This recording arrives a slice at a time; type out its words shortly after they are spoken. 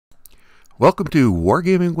Welcome to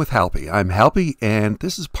Wargaming with Halpy. I'm Halpy, and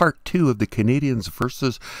this is part 2 of the Canadians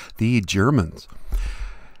versus the Germans.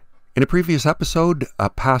 In a previous episode, a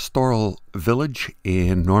pastoral village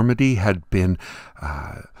in Normandy had been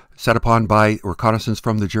set upon by reconnaissance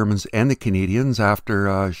from the Germans and the Canadians. After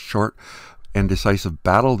a short and decisive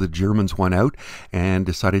battle, the Germans won out and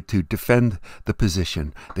decided to defend the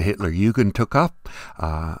position. The Hitlerjugend took up.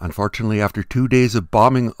 Unfortunately, after 2 days of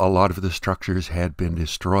bombing, a lot of the structures had been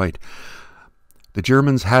destroyed. The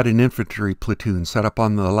Germans had an infantry platoon set up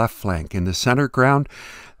on the left flank. In the center ground,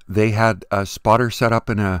 they had a spotter set up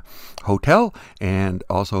in a hotel and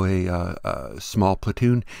also a small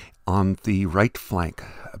platoon on the right flank.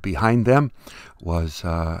 Behind them was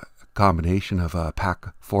a combination of a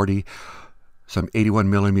PaK-40, some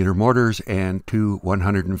 81mm mortars, and two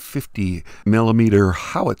 150mm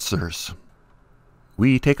howitzers.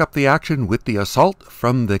 We take up the action with the assault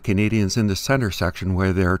from the Canadians in the center section,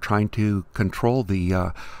 where they're trying to control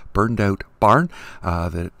the burned out barn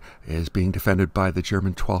that is being defended by the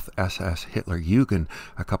German 12th SS Hitlerjugend.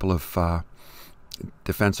 A couple of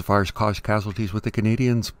defensive fires caused casualties with the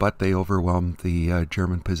Canadians, but they overwhelmed the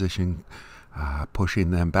German position, pushing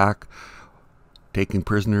them back, taking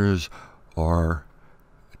prisoners, or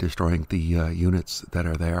destroying the units that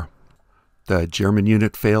are there. The German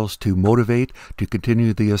unit fails to motivate to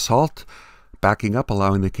continue the assault, backing up,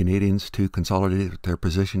 allowing the Canadians to consolidate their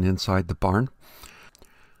position inside the barn.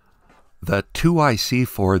 The 2IC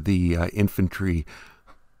for the infantry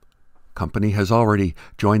company has already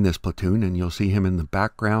joined this platoon, and you'll see him in the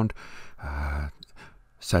background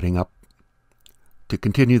setting up to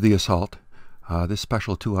continue the assault. This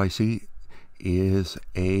special 2IC is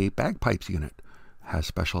a bagpipes unit. Has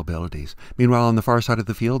special abilities. Meanwhile, on the far side of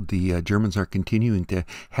the field, the Germans are continuing to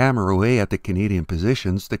hammer away at the Canadian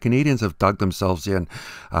positions. The Canadians have dug themselves in.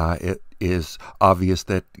 It is obvious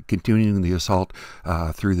that continuing the assault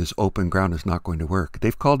through this open ground is not going to work.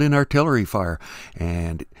 They've called in artillery fire,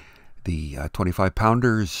 and the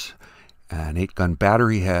 25-pounders, an 8-gun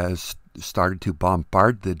battery has started to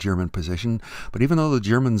bombard the German position. But even though the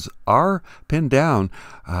Germans are pinned down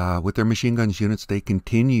with their machine guns units, they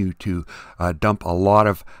continue to dump a lot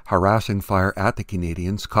of harassing fire at the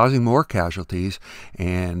Canadians, causing more casualties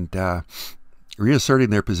and reasserting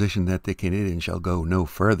their position that the Canadians shall go no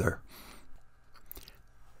further.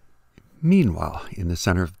 Meanwhile, in the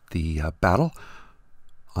center of the battle,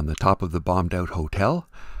 on the top of the bombed out hotel,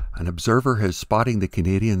 an observer is spotting the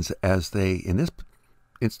Canadians as they, in this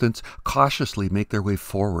instance, cautiously make their way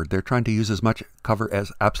forward. They're trying to use as much cover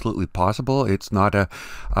as absolutely possible. It's not a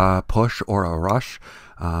push or a rush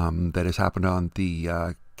that has happened on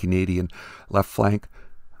the Canadian left flank.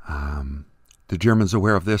 The Germans,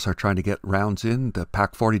 aware of this, are trying to get rounds in. The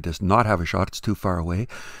PaK-40 does not have a shot. It's too far away.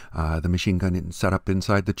 The machine gun set up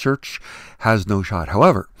inside the church has no shot.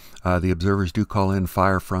 However, the observers do call in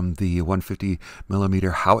fire from the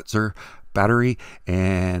 150mm howitzer battery,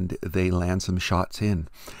 and they land some shots in.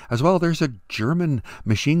 As well, there's a German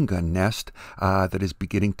machine gun nest that is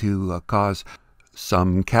beginning to cause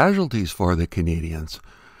some casualties for the Canadians.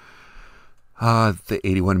 The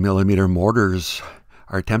 81mm mortars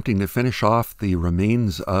are attempting to finish off the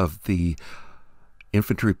remains of the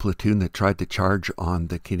infantry platoon that tried to charge on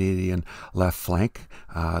the Canadian left flank.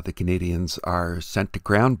 The Canadians are sent to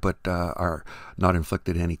ground, but are not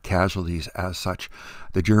inflicted any casualties as such.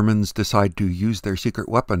 The Germans decide to use their secret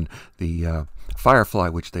weapon, the Firefly,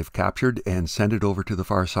 which they've captured, and send it over to the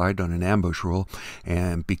far side on an ambush roll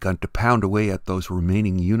and begun to pound away at those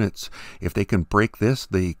remaining units. If they can break this,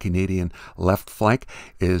 the Canadian left flank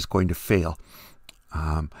is going to fail.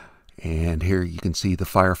 And here you can see the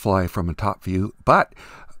Firefly from a top view, but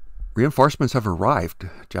reinforcements have arrived.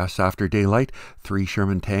 Just after daylight, 3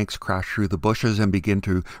 Sherman tanks crash through the bushes and begin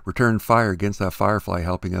to return fire against that Firefly,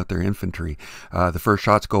 helping out their infantry. The first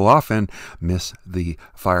shots go off and miss the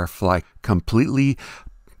Firefly completely,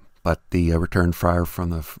 but the return fire from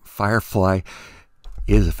the Firefly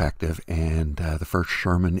is effective, and the first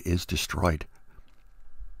Sherman is destroyed.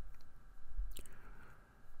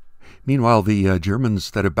 Meanwhile, the Germans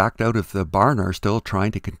that have backed out of the barn are still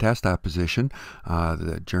trying to contest that position.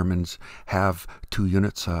 The Germans have 2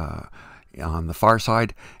 units on the far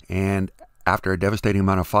side, and after a devastating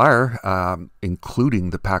amount of fire, including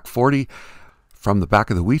the PaK-40, from the back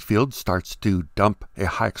of the wheat field, starts to dump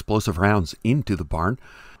high explosive rounds into the barn.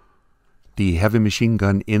 The heavy machine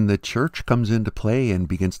gun in the church comes into play and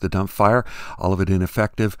begins to dump fire, all of it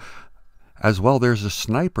ineffective. As well, there's a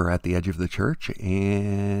sniper at the edge of the church,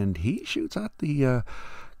 and he shoots at the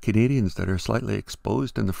Canadians that are slightly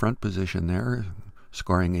exposed in the front position there,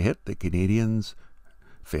 scoring a hit. The Canadians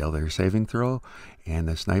fail their saving throw, and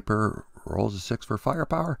the sniper rolls a 6 for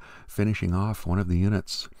firepower, finishing off one of the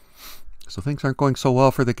units. So things aren't going so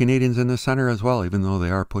well for the Canadians in the center as well, even though they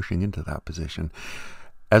are pushing into that position.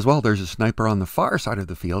 As well, there's a sniper on the far side of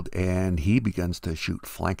the field, and he begins to shoot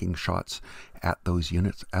flanking shots at those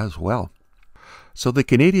units as well. So the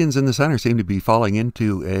Canadians in the center seem to be falling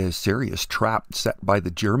into a serious trap set by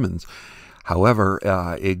the Germans. However,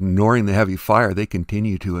 ignoring the heavy fire, they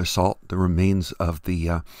continue to assault the remains of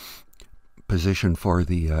the position for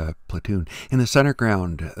the platoon. In the center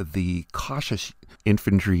ground, the cautious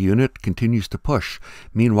infantry unit continues to push.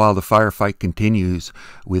 Meanwhile, the firefight continues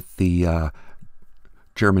with the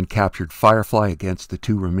German captured Firefly against the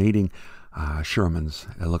 2 remaining Shermans.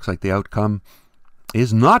 It looks like the outcome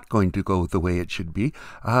is not going to go the way it should be.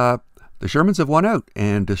 The Shermans have won out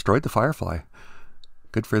and destroyed the Firefly.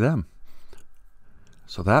 Good for them.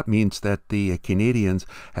 So that means that the Canadians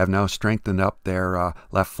have now strengthened up their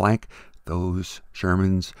left flank. Those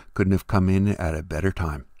Shermans couldn't have come in at a better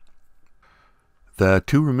time. The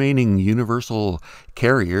 2 remaining universal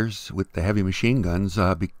carriers with the heavy machine guns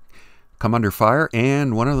come under fire,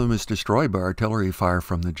 and one of them is destroyed by artillery fire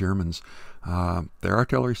from the Germans. Their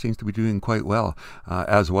artillery seems to be doing quite well.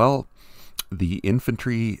 As well, the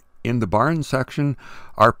infantry in the barn section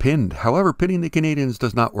are pinned. However, pinning the Canadians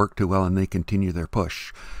does not work too well, and they continue their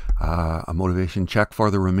push. A motivation check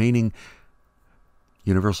for the remaining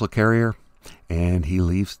universal carrier, and he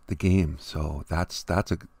leaves the game. So that's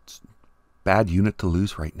a bad unit to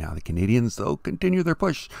lose right now. The Canadians, though, continue their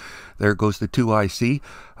push. There goes the 2IC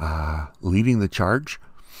leading the charge.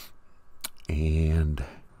 And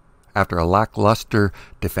after a lackluster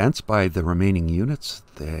defense by the remaining units,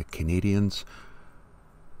 the Canadians'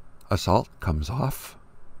 assault comes off.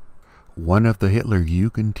 One of the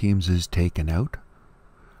Hitlerjugend teams is taken out.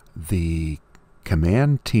 The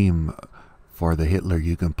command team for the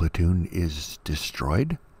Hitlerjugend platoon is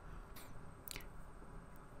destroyed.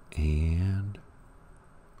 And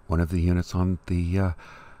one of the units on the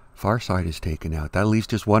far side is taken out. That leaves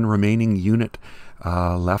just one remaining unit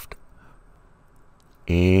left.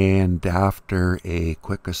 And after a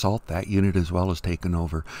quick assault, that unit as well is taken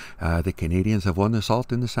over. The Canadians have won the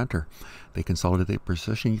assault in the center. They consolidate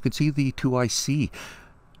position. You can see the 2IC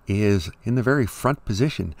is in the very front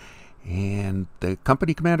position. And the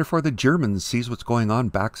company commander for the Germans sees what's going on,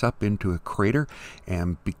 backs up into a crater,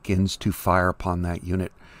 and begins to fire upon that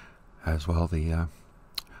unit. As well, the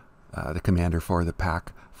commander for the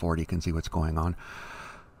Pack 40 can see what's going on.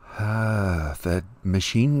 The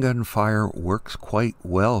machine gun fire works quite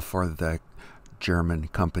well for the German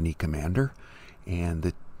company commander, and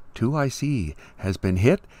the 2IC has been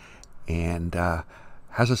hit and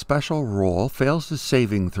has a special roll, fails the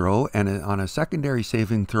saving throw, and on a secondary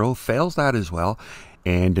saving throw fails that as well.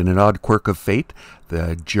 And in an odd quirk of fate,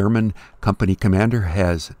 the German company commander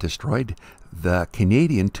has destroyed the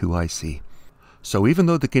Canadian 2IC. So even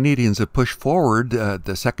though the Canadians have pushed forward,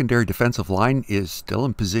 the secondary defensive line is still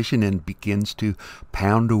in position and begins to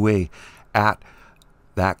pound away at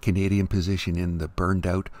that Canadian position in the burned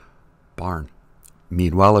out barn.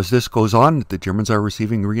 Meanwhile, as this goes on, the Germans are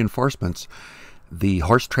receiving reinforcements. The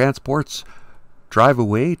horse transports drive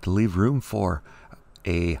away to leave room for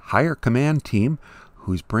a higher command team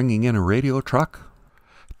who's bringing in a radio truck,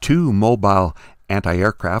 2 mobile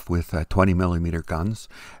anti-aircraft with 20mm guns,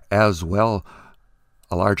 as well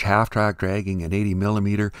a large half-track dragging an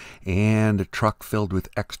 80mm, and a truck filled with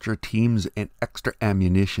extra teams and extra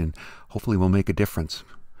ammunition. Hopefully will make a difference.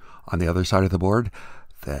 On the other side of the board,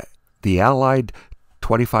 the Allied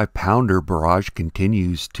 25-pounder barrage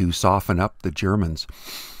continues to soften up the Germans.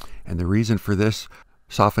 And the reason for this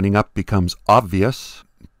softening up becomes obvious,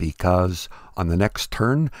 because on the next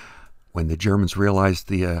turn, when the Germans realize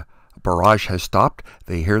the barrage has stopped,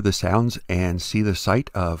 they hear the sounds and see the sight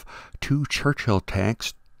of 2 Churchill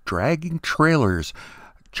tanks dragging trailers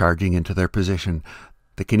charging into their position.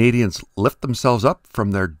 The Canadians lift themselves up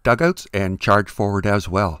from their dugouts and charge forward as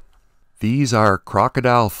well. These are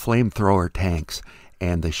Crocodile flamethrower tanks,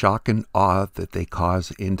 and the shock and awe that they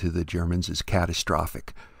cause into the Germans is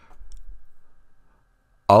catastrophic.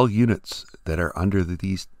 All units that are under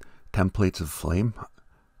these templates of flame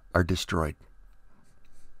are destroyed.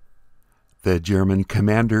 The German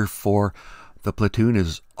commander for the platoon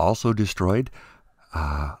is also destroyed,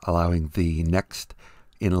 allowing the next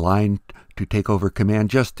in line to take over command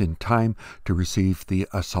just in time to receive the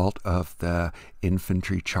assault of the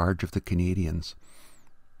infantry charge of the Canadians.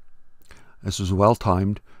 This was well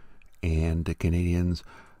timed, and the Canadians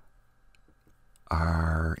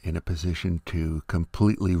are in a position to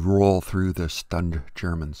completely roll through the stunned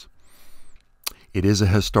Germans. It is a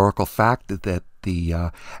historical fact that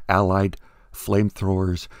the Allied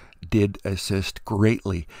flamethrowers did assist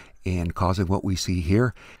greatly in causing what we see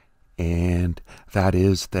here, and that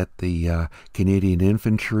is that the Canadian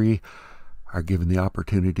infantry are given the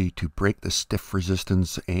opportunity to break the stiff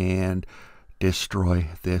resistance and destroy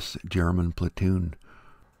this German platoon.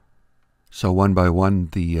 So one by one,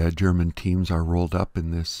 the German teams are rolled up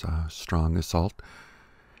in this strong assault,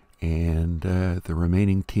 and the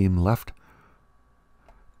remaining team left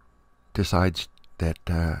decides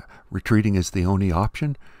that retreating is the only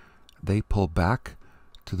option. They pull back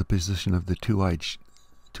to the position of the 2IC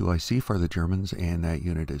for the Germans, and that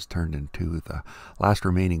unit is turned into the last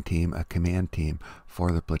remaining team, a command team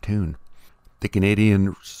for the platoon. The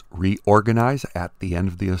Canadians reorganize at the end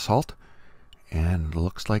of the assault, and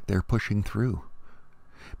looks like they're pushing through.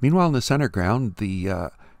 Meanwhile, in the center ground, the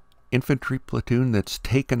infantry platoon that's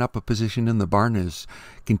taken up a position in the barn is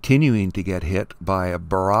continuing to get hit by a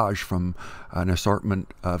barrage from an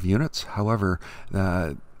assortment of units. However,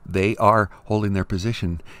 they are holding their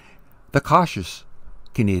position. The cautious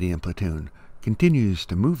Canadian platoon continues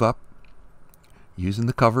to move up, using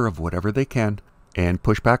the cover of whatever they can, and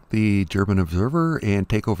push back the German observer and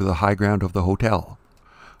take over the high ground of the hotel.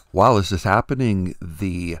 While this is happening,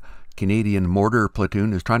 the Canadian mortar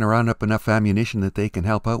platoon is trying to round up enough ammunition that they can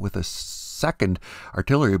help out with a second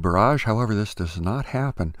artillery barrage. However, this does not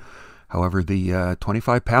happen. However, the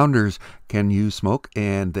 25-pounders can use smoke,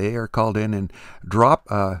 and they are called in and drop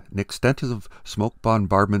an extensive smoke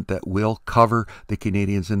bombardment that will cover the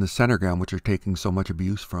Canadians in the center ground, which are taking so much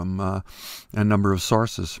abuse from a number of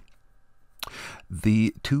sources.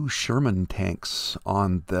 The two Sherman tanks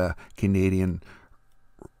on the Canadian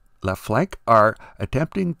left flank are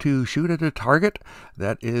attempting to shoot at a target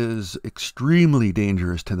that is extremely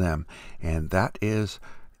dangerous to them, and that is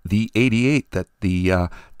the 88 that the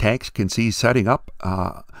tanks can see setting up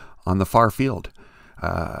on the far field.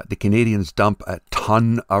 The Canadians dump a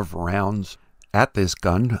ton of rounds at this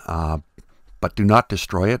gun, but do not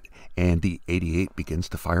destroy it, and the 88 begins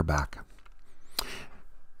to fire back.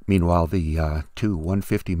 Meanwhile, the two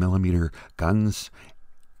 150mm guns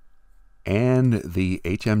and the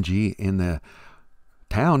HMG in the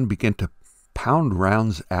town begin to pound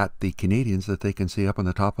rounds at the Canadians that they can see up on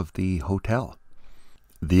the top of the hotel.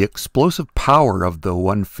 The explosive power of the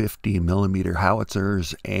 150mm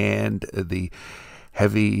howitzers and the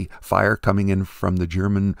heavy fire coming in from the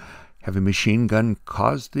German heavy machine gun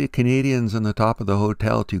caused the Canadians on the top of the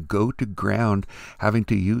hotel to go to ground, having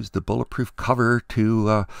to use the bulletproof cover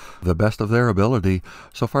to the best of their ability.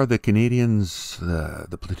 So far, the Canadians,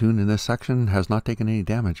 the platoon in this section, has not taken any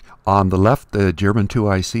damage. On the left, the German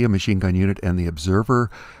 2IC, a machine gun unit, and the Observer,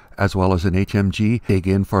 as well as an HMG, dig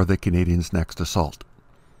in for the Canadians' next assault.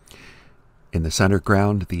 In the center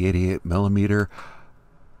ground, the 88mm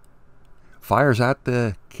fires at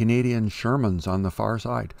the Canadian Shermans on the far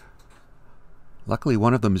side. Luckily,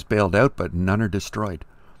 one of them is bailed out, but none are destroyed.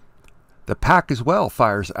 The Pack as well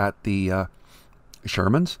fires at the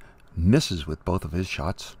Shermans, misses with both of his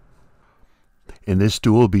shots. In this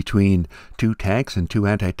duel between two tanks and two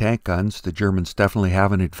anti-tank guns, the Germans definitely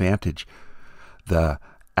have an advantage. The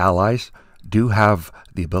Allies do have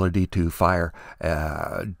the ability to fire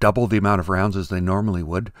double the amount of rounds as they normally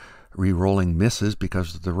would, re-rolling misses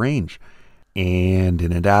because of the range. And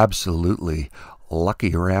in an absolutely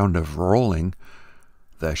lucky round of rolling,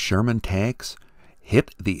 the Sherman tanks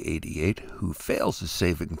hit the 88, who fails his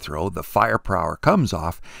saving throw. The firepower comes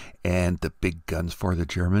off, and the big guns for the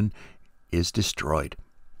German is destroyed.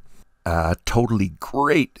 A totally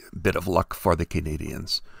great bit of luck for the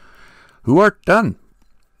Canadians, who are done.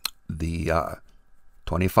 The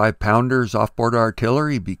 25-pounders offboard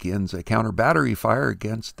artillery begins a counter-battery fire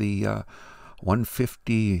against the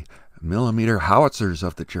 150mm howitzers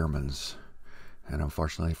of the Germans. And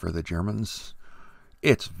unfortunately for the Germans,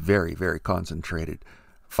 it's very, very concentrated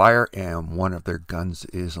fire, and one of their guns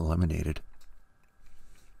is eliminated.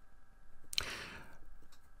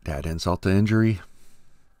 To add insult to injury,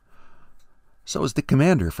 so is the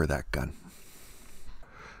commander for that gun.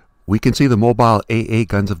 We can see the mobile AA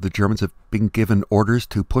guns of the Germans have been given orders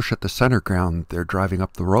to push at the center ground. They're driving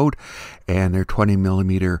up the road, and their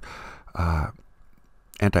 20mm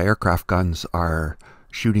anti-aircraft guns are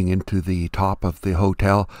shooting into the top of the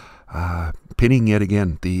hotel, pinning yet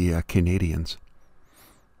again the Canadians.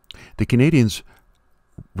 The Canadians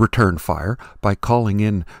return fire by calling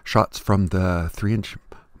in shots from the 3-inch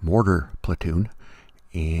mortar platoon,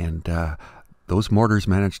 and those mortars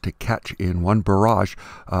managed to catch in one barrage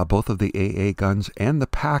both of the AA guns and the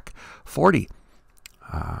Pack 40.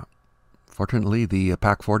 Fortunately, the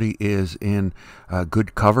Pack 40 is in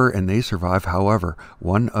good cover and they survive. However,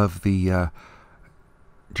 one of the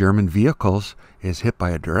German vehicles is hit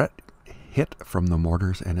by a direct hit from the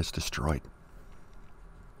mortars and is destroyed.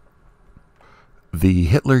 The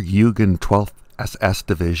Hitlerjugend 12th SS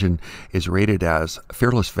Division is rated as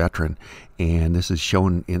Fearless Veteran, and this is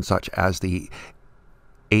shown in such as the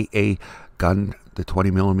AA gun, the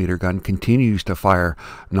 20mm gun, continues to fire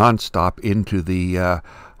non-stop into the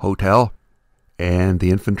hotel, and the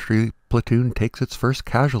infantry platoon takes its first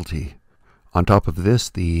casualty. On top of this,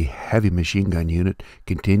 the heavy machine gun unit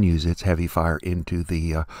continues its heavy fire into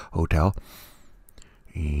the hotel,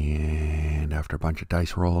 and after a bunch of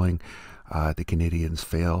dice rolling, the Canadians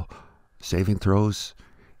fail saving throws,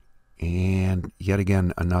 and yet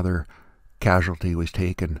again another casualty was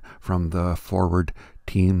taken from the forward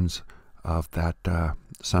teams of that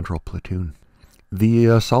central platoon. The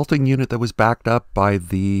assaulting unit that was backed up by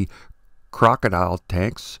the crocodile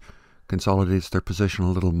tanks consolidates their position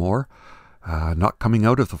a little more, not coming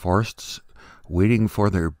out of the forests, waiting for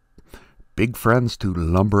their big friends to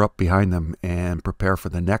lumber up behind them and prepare for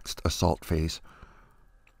the next assault phase.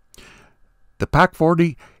 The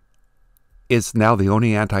PaK-40 is now the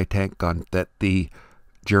only anti-tank gun that the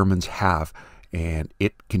Germans have, and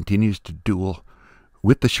it continues to duel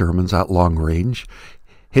with the Shermans at long range,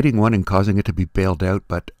 hitting one and causing it to be bailed out,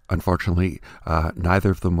 but unfortunately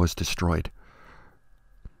neither of them was destroyed.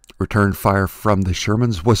 Return fire from the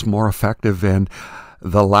Shermans was more effective, and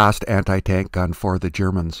the last anti-tank gun for the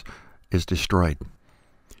Germans is destroyed.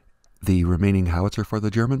 The remaining howitzer for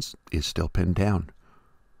the Germans is still pinned down.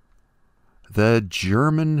 The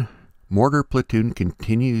German mortar platoon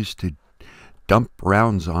continues to dump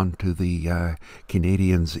rounds onto the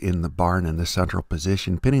Canadians in the barn in the central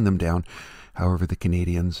position, pinning them down. However, the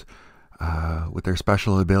Canadians, with their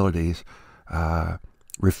special abilities,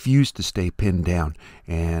 refuse to stay pinned down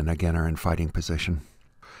and again are in fighting position.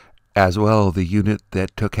 As well, the unit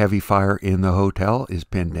that took heavy fire in the hotel is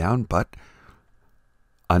pinned down, but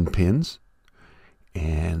unpins,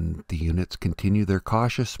 and the units continue their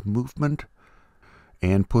cautious movement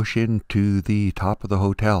and push into the top of the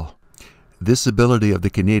hotel. This ability of the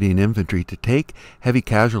Canadian infantry to take heavy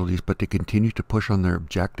casualties but to continue to push on their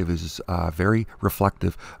objective is very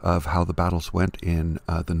reflective of how the battles went in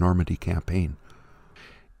the Normandy Campaign.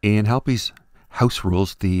 In Halpy's house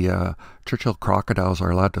rules, the Churchill crocodiles are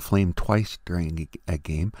allowed to flame twice during a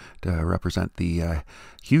game to represent the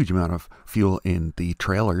huge amount of fuel in the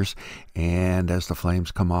trailers, and as the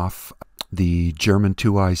flames come off, the German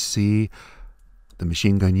 2IC, the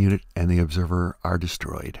machine gun unit, and the observer are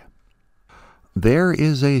destroyed. There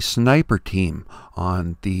is a sniper team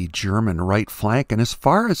on the German right flank, and as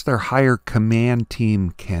far as their higher command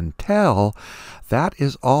team can tell, that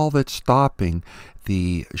is all that's stopping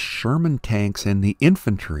the Sherman tanks and the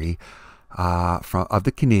infantry of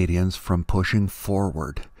the Canadians from pushing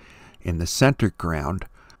forward. In the center ground,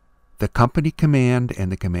 the company command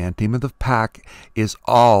and the command team of the PaK is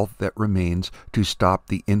all that remains to stop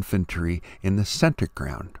the infantry in the center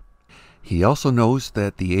ground. He also knows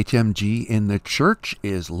that the HMG in the church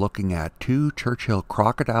is looking at 2 Churchill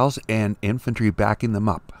crocodiles and infantry backing them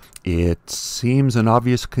up. It seems an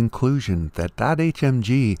obvious conclusion that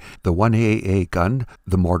HMG, the 1AA gun,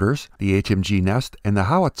 the mortars, the HMG nest, and the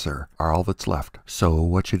howitzer are all that's left. So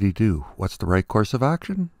what should he do? What's the right course of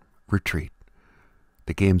action? Retreat.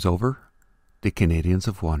 The game's over. The Canadians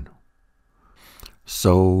have won.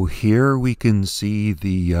 So here we can see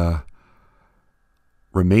the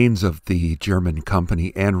remains of the German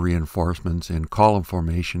company and reinforcements in column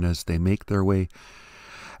formation as they make their way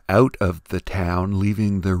out of the town,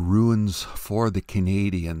 leaving the ruins for the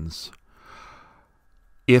Canadians.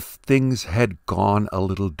 If things had gone a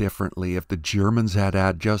little differently, if the Germans had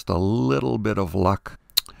had just a little bit of luck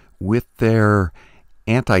with their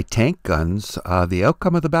anti-tank guns, the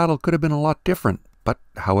outcome of the battle could have been a lot different. But,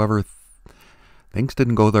 however, things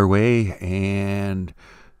didn't go their way, and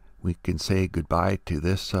we can say goodbye to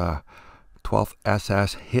this 12th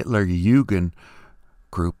SS Hitlerjugend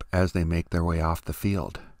group as they make their way off the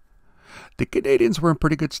field. The Canadians were in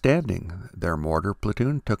pretty good standing. Their mortar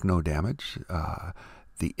platoon took no damage.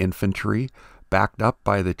 The infantry, backed up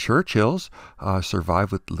by the Churchills,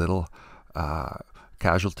 survived with little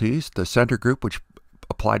casualties. The center group, which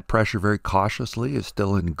applied pressure very cautiously, is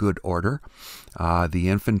still in good order. The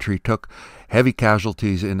infantry took heavy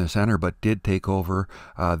casualties in the center, but did take over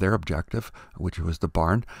their objective, which was the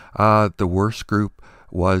barn. The worst group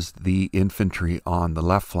was the infantry on the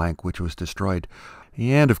left flank, which was destroyed.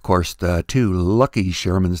 And, of course, the 2 lucky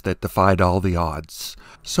Shermans that defied all the odds.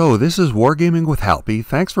 So, this is Wargaming with Halpy.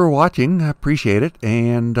 Thanks for watching. I appreciate it.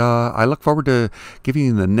 And I look forward to giving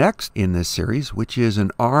you the next in this series, which is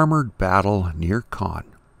an armored battle near Caen.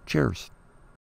 Cheers.